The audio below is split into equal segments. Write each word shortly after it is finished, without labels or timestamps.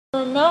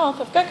For a mouth,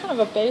 I've got kind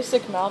of a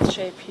basic mouth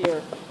shape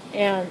here,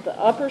 and the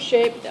upper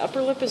shape, the upper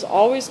lip is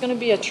always going to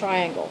be a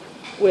triangle,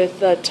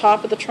 with the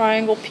top of the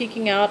triangle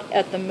peeking out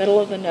at the middle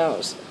of the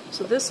nose.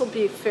 So this will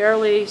be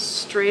fairly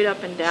straight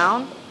up and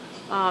down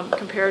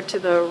compared to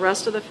the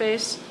rest of the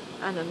face,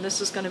 and then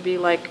this is going to be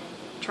like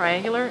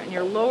triangular, and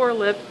your lower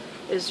lip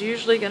is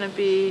usually going to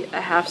be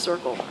a half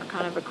circle or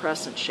kind of a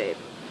crescent shape.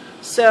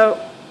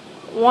 So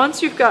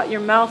once you've got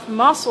your mouth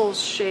muscles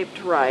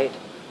shaped right,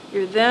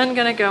 you're then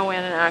going to go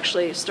in and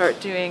actually start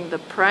doing the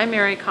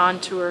primary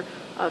contour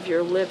of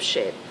your lip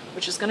shape,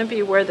 which is going to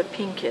be where the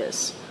pink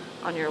is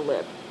on your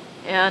lip.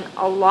 And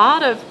a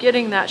lot of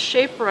getting that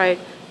shape right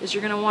is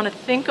you're going to want to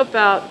think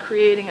about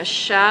creating a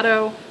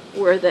shadow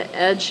where the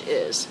edge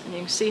is. And you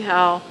can see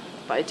how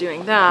by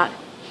doing that,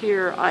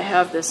 here I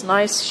have this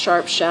nice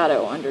sharp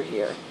shadow under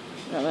here.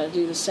 And I'm going to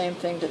do the same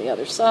thing to the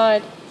other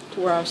side to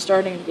where I'm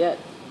starting to get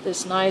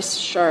this nice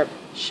sharp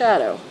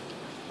shadow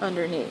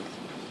underneath.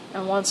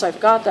 And once I've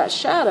got that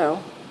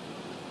shadow,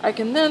 I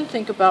can then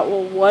think about,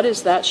 well, what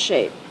is that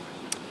shape?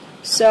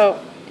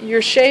 So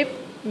your shape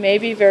may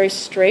be very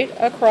straight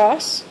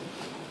across,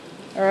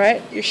 all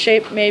right? Your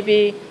shape may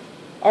be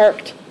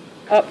arced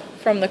up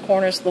from the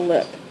corners of the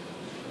lip.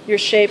 Your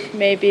shape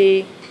may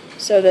be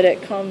so that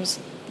it comes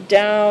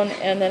down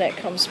and then it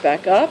comes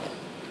back up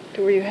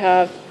to where you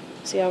have,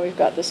 see how we've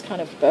got this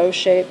kind of bow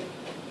shape?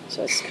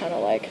 So it's kind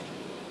of like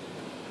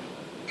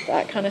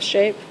that kind of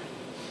shape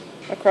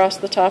across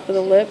the top of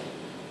the lip.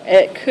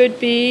 It could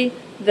be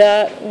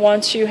that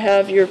once you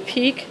have your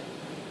peak,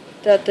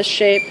 that the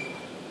shape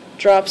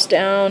drops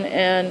down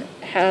and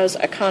has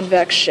a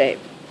convex shape.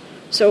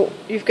 So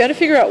you've got to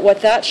figure out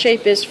what that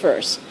shape is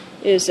first.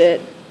 Is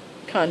it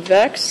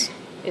convex?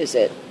 Is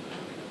it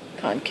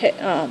concave?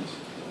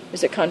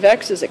 Is it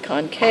convex? Is it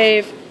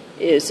concave?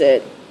 Is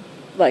it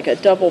like a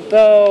double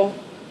bow?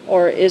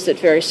 Or is it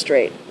very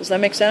straight? Does that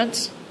make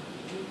sense?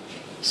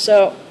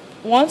 So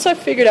once I've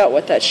figured out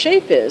what that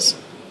shape is,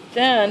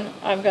 then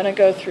I'm going to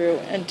go through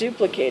and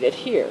duplicate it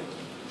here.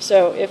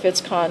 So if it's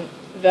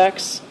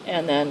convex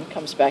and then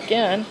comes back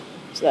in,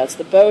 so that's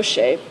the bow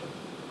shape,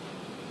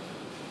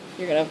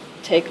 you're going to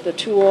take the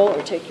tool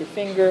or take your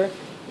finger,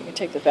 you can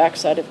take the back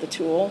side of the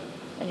tool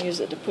and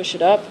use it to push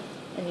it up,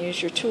 and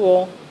use your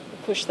tool to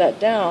push that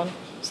down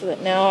so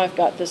that now I've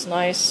got this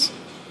nice,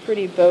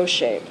 pretty bow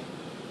shape.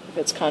 If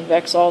it's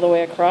convex all the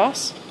way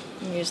across,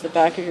 you can use the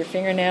back of your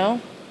fingernail,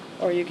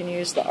 or you can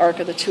use the arc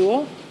of the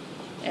tool,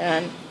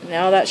 and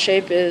now that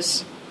shape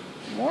is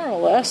more or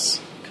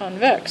less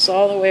convex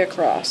all the way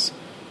across.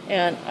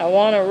 And I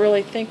want to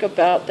really think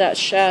about that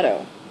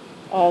shadow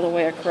all the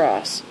way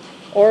across.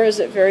 Or is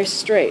it very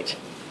straight?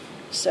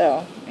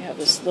 So you have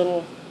this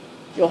little,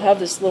 you'll have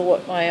this little,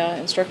 what my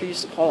instructor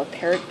used to call a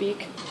parrot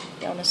beak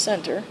down the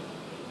center.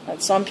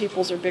 And some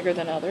people's are bigger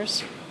than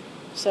others.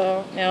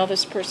 So now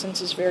this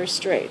person's is very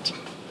straight.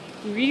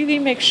 Really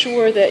make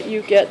sure that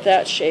you get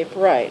that shape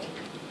right.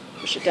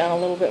 Push it down a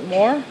little bit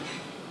more,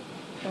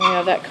 and we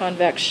have that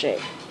convex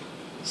shape.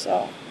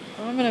 So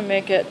I'm going to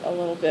make it a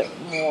little bit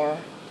more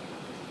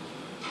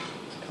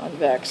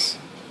convex.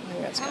 I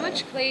think that's how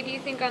much clay do you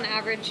think on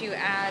average you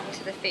add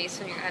to the face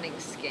when you're adding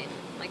skin?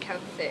 Like how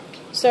thick?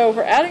 So if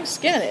we're adding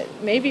skin,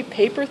 it may be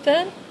paper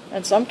thin.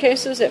 In some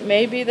cases it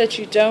may be that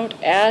you don't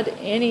add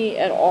any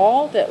at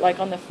all, that like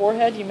on the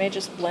forehead you may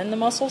just blend the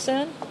muscles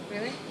in.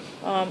 Really?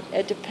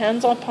 It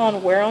depends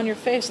upon where on your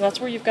face, and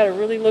that's where you've got to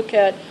really look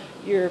at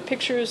your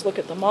pictures, look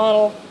at the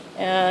model,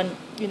 and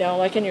you know,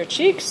 like in your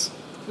cheeks,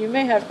 you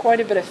may have quite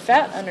a bit of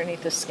fat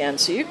underneath the skin,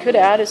 so you could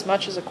add as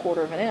much as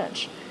 1/4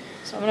 inch.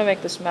 So I'm going to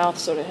make this mouth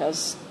so that it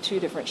has two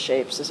different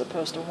shapes as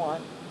opposed to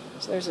one.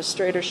 So there's a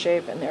straighter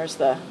shape, and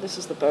this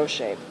is the bow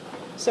shape.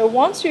 So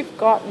once you've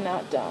gotten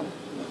that done,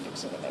 I'm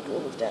fixing to make a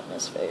little dent in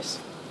his face.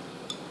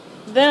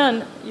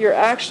 Then you're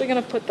actually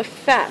going to put the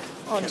fat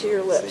onto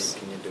your lips.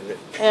 Can you do it?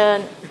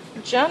 And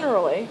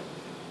generally,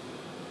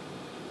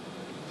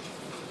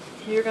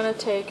 you're going to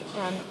take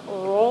and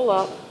roll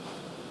up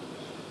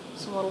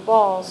some little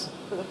balls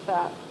for the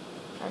fat.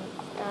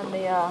 And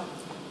the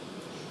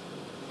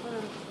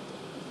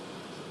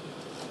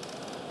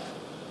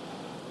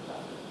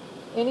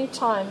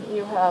anytime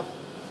you have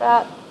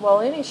fat,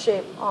 well, any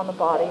shape on the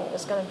body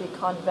is going to be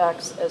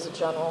convex as a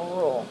general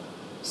rule.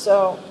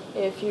 So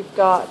if you've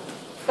got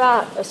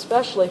fat,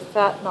 especially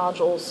fat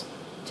nodules,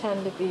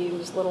 tend to be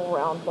these little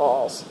round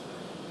balls.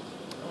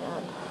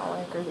 And I'll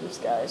anchor these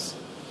guys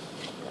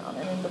down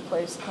and into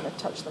place, kind of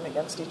touch them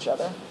against each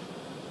other.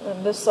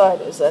 And this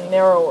side is a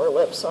narrower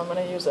lip, so I'm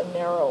going to use a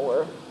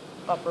narrower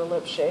upper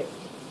lip shape.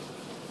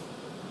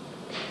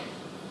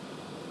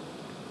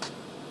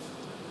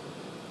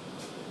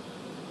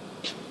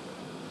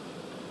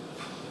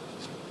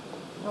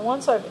 And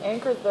once I've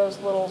anchored those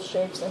little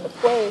shapes into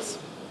place,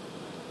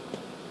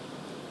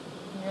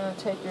 you're going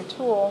to take your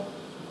tool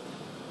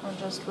and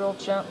just real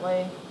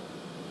gently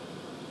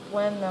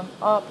blend them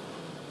up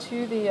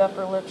to the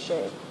upper lip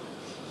shape,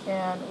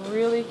 and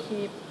really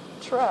keep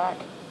track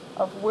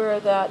of where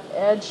that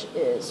edge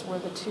is, where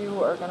the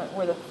two are going to,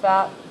 where the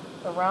fat,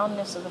 the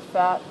roundness of the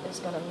fat is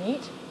going to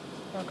meet.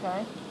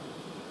 Okay,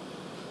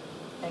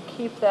 and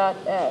keep that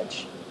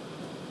edge.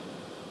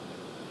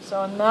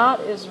 So, and that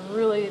is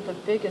really the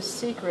biggest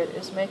secret,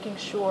 is making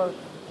sure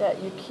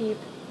that you keep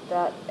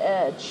that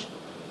edge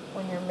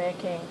when you're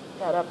making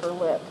that upper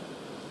lip.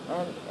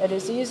 And it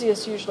is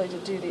easiest usually to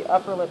do the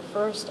upper lip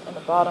first and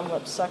the bottom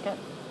lip second.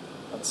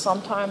 But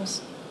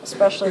sometimes,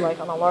 especially like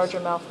on a larger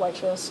mouth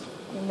like this,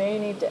 you may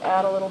need to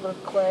add a little bit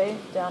of clay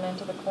down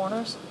into the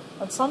corners.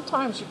 And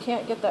sometimes you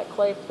can't get that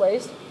clay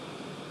placed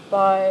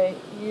by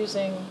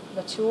using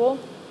the tool.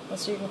 And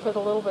so you can put a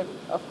little bit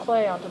of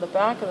clay onto the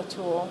back of the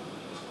tool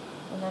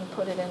and then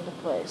put it into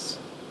place.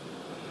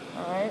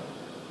 All right?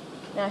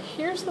 Now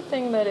here's the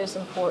thing that is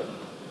important.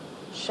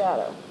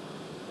 Shadow.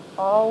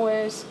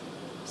 Always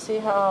see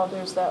how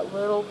there's that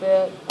little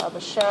bit of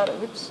a shadow,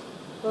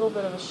 little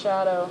bit of a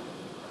shadow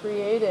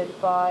created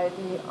by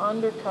the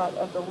undercut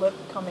of the lip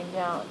coming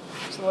down.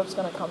 So the lip's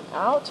going to come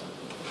out,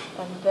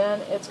 and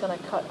then it's going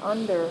to cut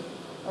under,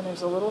 and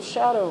there's a little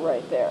shadow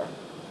right there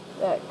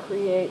that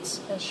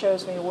creates and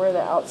shows me where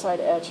the outside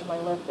edge of my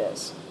lip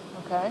is.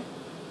 Okay?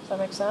 Does that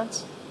make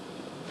sense?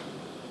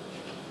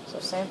 So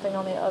same thing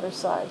on the other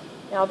side.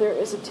 Now there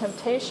is a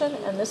temptation,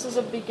 and this is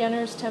a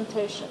beginner's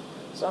temptation.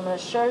 So I'm going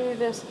to show you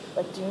this,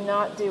 but do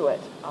not do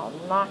it. I'll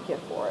knock you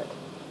for it.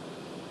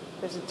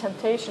 There's a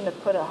temptation to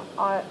put an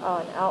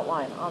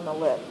outline on the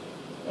lip.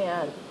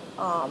 And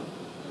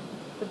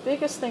the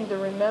biggest thing to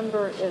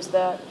remember is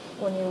that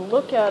when you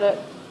look at it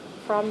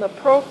from the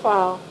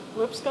profile,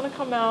 lip's going to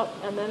come out,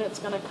 and then it's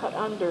going to cut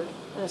under.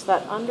 And it's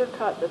that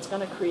undercut that's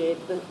going to create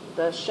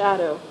the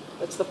shadow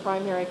that's the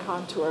primary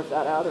contour of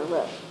that outer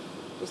lip.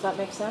 Does that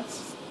make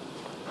sense?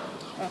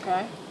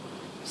 Okay.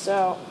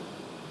 So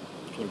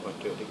Can you point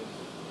to it again?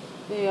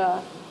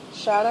 the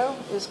shadow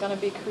is going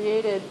to be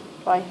created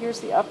by, here's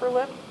the upper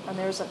lip, and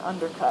there's an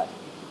undercut.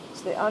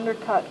 So the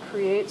undercut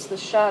creates the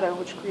shadow,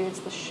 which creates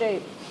the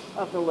shape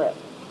of the lip.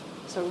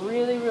 So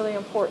really, really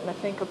important to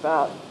think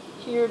about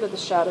here to the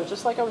shadow.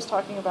 Just like I was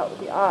talking about with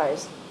the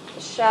eyes,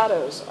 the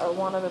shadows are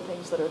one of the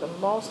things that are the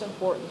most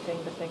important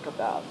thing to think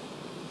about.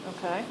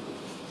 Okay?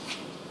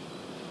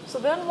 So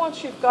then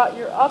once you've got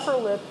your upper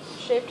lip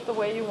shaped the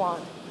way you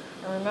want,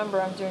 and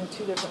remember I'm doing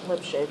two different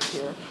lip shapes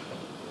here.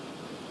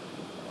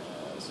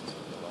 This is a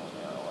little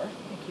narrower.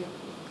 Thank you.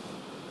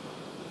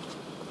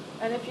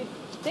 And if you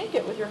think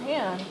it with your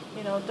hand,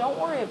 don't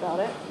worry about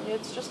it.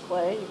 It's just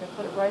clay. You can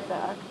put it right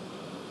back.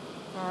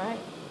 All right?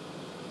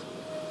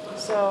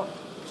 So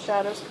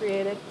shadow's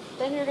created.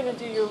 Then you're going to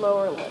do your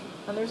lower lip.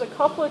 And there's a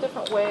couple of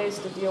different ways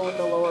to deal with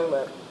the lower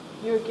lip.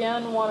 You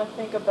again want to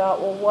think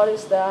about, well, what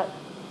is that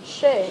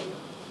shape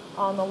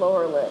on the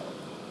lower lip?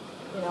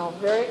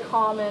 Very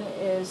common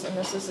is, and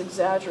this is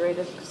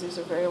exaggerated because these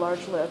are very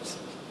large lips,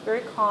 very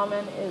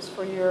common is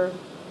for your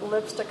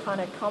lips to kind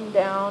of come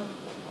down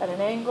at an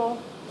angle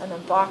and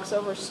then box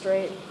over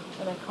straight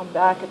and then come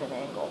back at an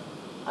angle.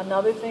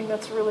 Another thing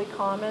that's really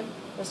common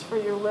is for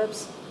your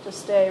lips to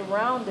stay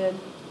rounded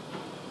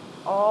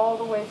all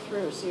the way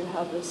through. So you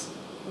have this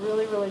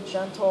really, really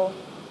gentle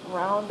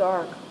round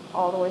arc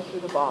all the way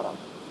through the bottom.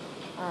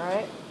 All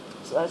right?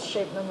 So that's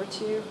shape number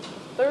 2.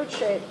 The third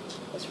shape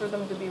is for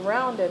them to be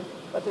rounded,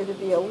 but there to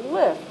be a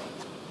lift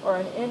or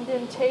an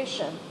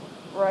indentation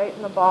right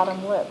in the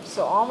bottom lip.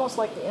 So almost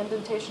like the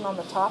indentation on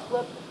the top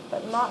lip,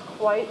 but not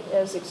quite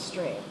as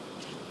extreme.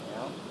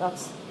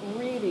 That's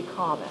really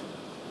common.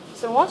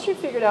 So once you've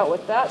figured out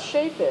what that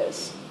shape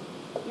is,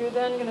 you're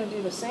then going to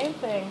do the same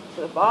thing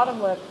for the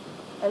bottom lip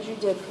as you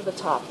did for the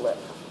top lip.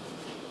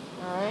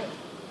 All right?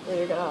 So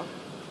you're going to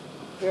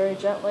very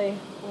gently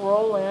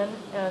roll in,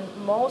 and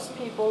most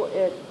people,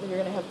 you're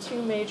going to have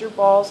 2 major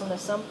balls in the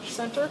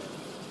center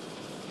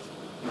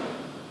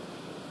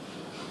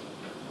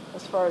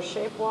as far as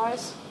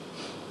shape-wise.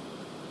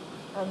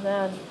 And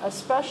then,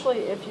 especially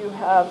if you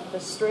have the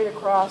straight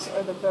across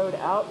or the bowed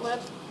out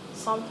lip,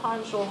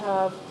 sometimes you'll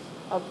have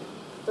a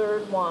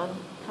third one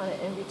kind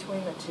of in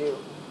between the two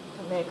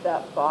to make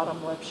that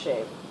bottom lip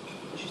shape.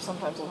 Because you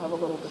sometimes will have a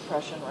little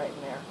depression right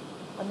in there.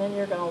 And then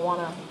you're going to want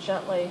to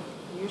gently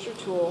use your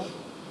tool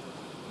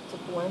to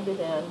blend it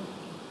in and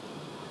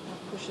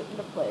push it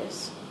into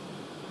place.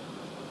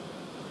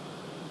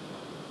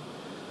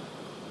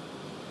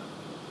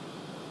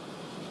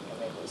 I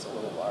made this a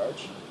little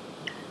large.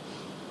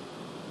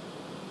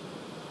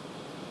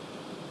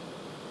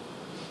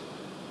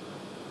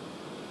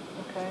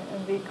 Okay,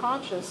 and be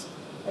conscious,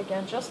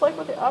 again, just like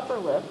with the upper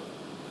lip,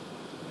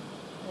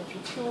 if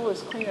your tool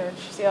is cleaner,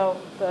 see how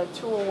the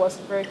tool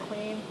wasn't very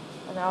clean,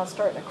 and now it's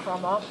starting to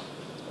crumb up?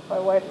 If I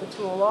wipe the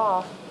tool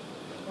off,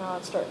 now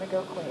it's starting to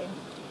go clean.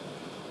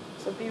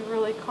 So be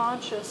really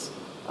conscious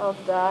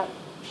of that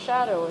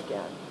shadow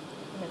again.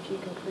 And if you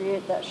can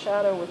create that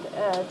shadow with the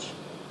edge,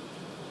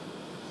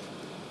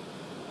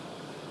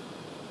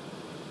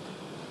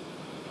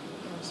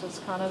 so it's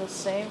kind of the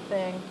same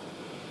thing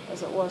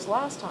as it was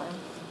last time,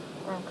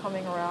 where I'm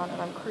coming around and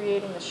I'm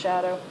creating the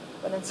shadow,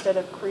 but instead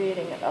of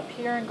creating it up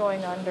here and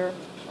going under,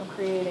 I'm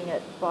creating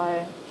it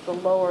by the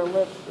lower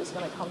lip is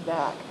going to come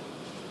back.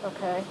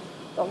 Okay?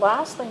 The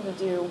last thing to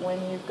do when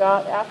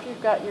after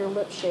you've got your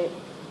lip shape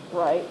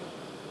right,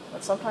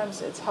 but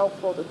sometimes it's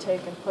helpful to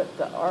take and put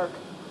the arc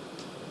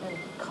and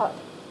cut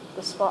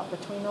the spot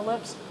between the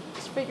lips.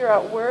 Just figure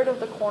out where do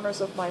the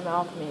corners of my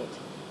mouth meet.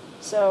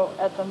 So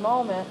at the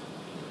moment,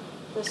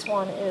 this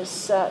one is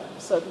set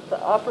so that the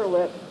upper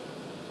lip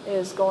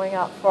is going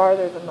out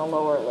farther than the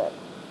lower lip.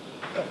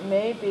 It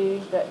may be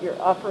that your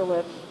upper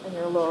lip and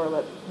your lower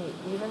lip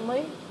meet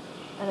evenly,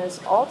 and it's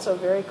also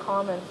very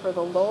common for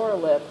the lower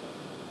lip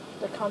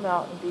to come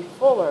out and be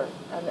fuller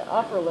and the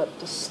upper lip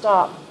to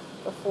stop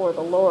before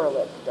the lower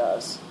lip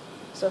does.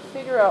 So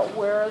figure out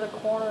where are the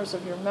corners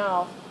of your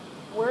mouth,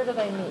 where do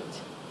they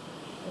meet?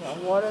 You know,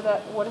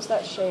 what is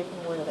that shape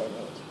and where do they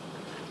meet?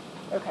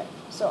 Okay,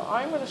 so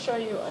I'm going to show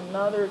you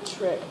another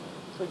trick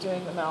for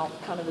doing the mouth,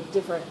 kind of a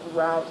different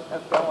route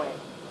of going.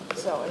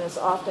 So, and it's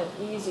often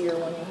easier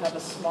when you have a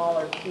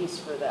smaller piece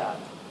for that.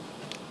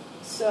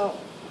 So,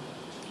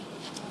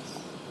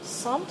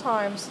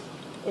 sometimes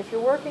if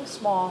you're working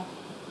small,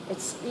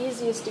 it's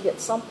easiest to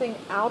get something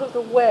out of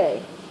the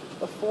way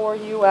before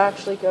you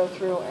actually go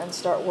through and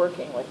start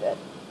working with it.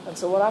 And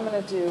so what I'm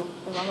going to do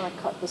is I'm going to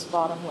cut this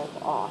bottom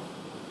lip off,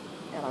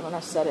 and I'm going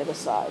to set it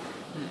aside.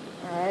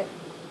 All right?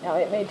 Now,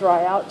 it may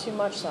dry out too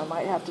much, so I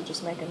might have to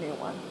just make a new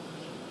one.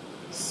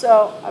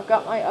 So I've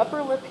got my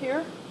upper lip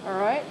here, all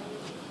right?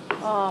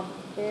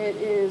 It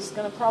is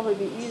going to probably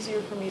be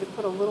easier for me to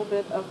put a little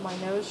bit of my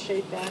nose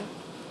shape in,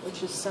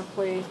 which is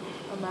simply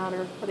a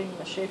matter of putting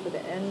the shape of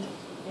the end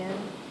in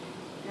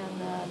and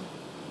then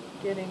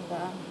getting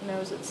the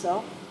nose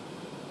itself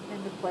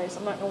into place.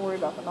 I'm not going to worry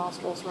about the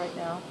nostrils right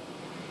now.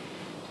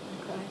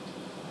 Okay.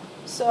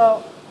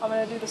 So I'm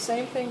going to do the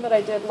same thing that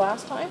I did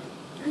last time.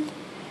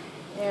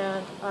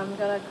 And I'm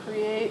going to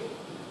create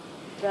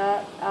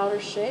that outer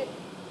shape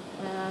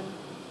and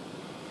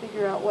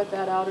figure out what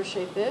that outer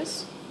shape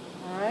is.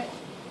 All right.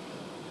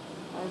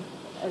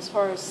 As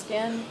far as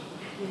skin,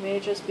 you may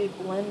just be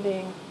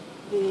blending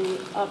the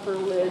upper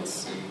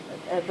lids,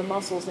 the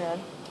muscles in.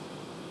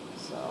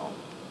 So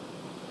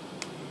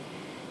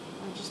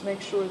and just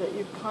make sure that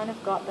you've kind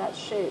of got that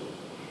shape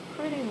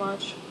pretty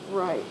much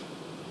right.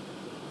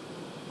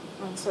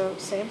 And so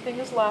same thing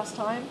as last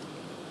time,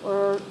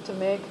 or to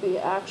make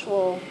the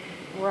actual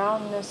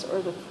roundness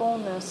or the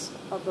fullness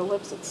of the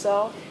lips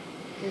itself,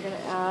 you're going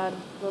to add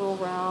little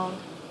round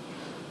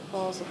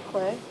balls of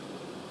clay.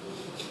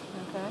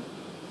 Okay?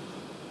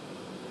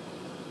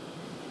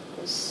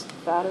 Because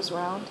fat is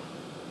round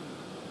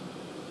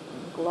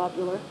and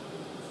globular.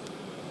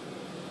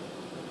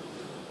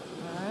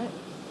 Alright.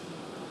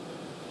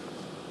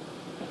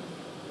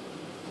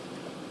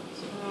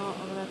 So now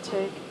I'm going to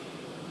take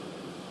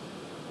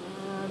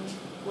and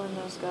blend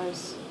those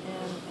guys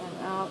in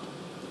and out.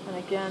 And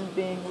again,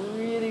 being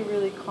really,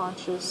 really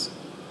conscious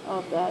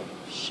of that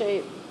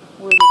shape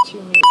where the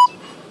two meet.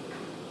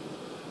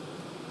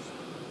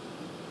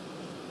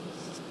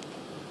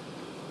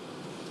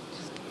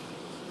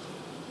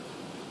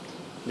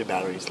 The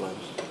battery's low.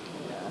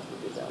 Yeah, I have to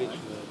do that one.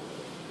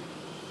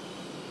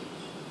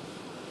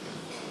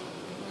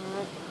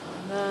 Alright,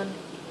 and then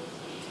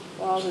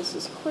while this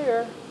is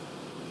clear,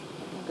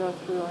 I can go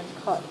through and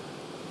cut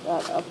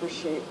that upper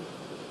shape.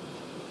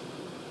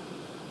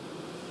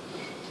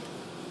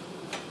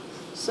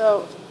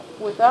 So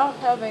without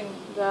having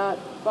that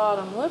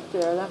bottom lip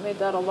there, that made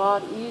that a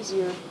lot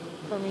easier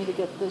for me to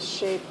get this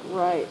shape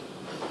right.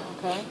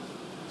 Okay?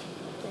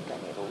 I think I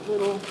need a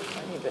little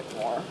tiny bit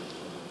more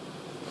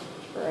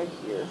right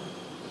here.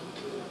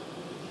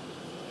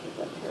 Get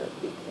that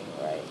parrot beak thing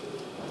right.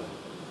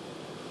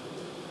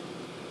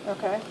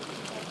 Okay?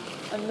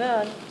 And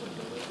then,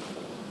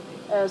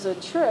 as a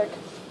trick,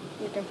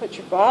 you can put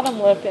your bottom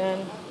lip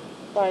in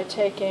by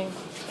taking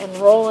and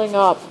rolling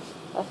up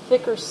a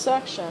thicker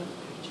section,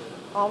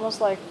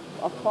 almost like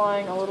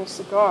applying a little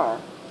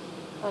cigar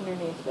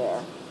underneath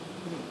there.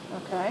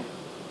 Okay?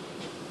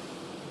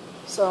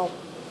 So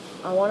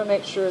I want to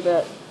make sure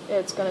that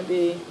it's going to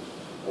be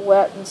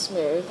wet and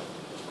smooth.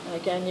 And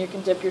again, you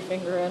can dip your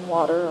finger in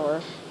water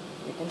or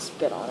you can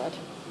spit on it.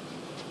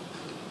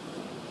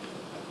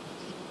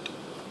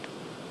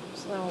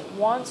 So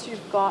once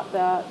you've got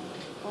that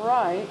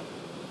right,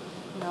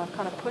 I've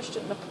kind of pushed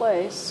it into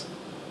place.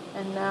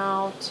 And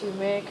now to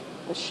make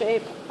the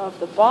shape of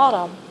the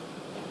bottom,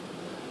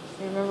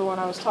 you remember when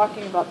I was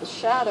talking about the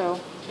shadow,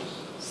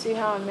 see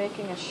how I'm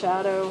making a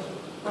shadow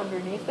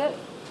underneath it?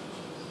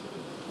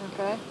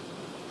 Okay?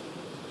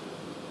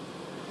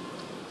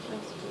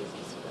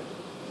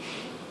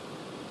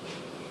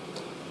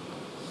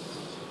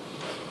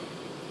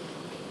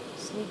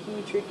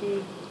 Sneaky,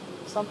 tricky.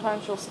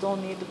 Sometimes you'll still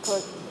need to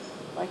put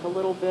like a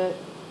little bit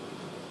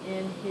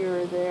in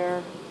here or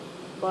there,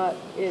 but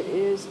it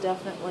is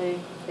definitely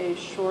a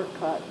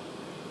shortcut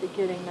to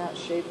getting that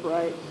shape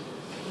right.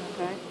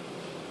 Okay?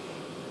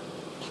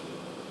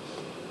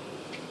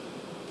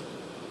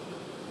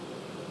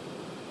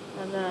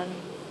 And then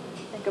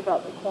think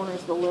about the corners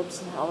of the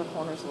lips and how the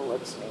corners of the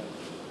lips meet.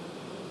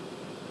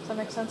 Does that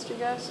make sense to you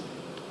guys?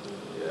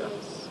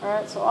 Yes. All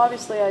right, so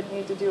obviously I'd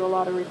need to do a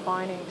lot of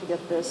refining to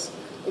get this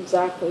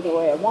exactly the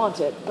way I want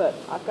it, but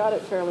I've got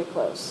it fairly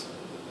close.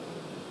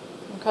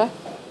 Okay?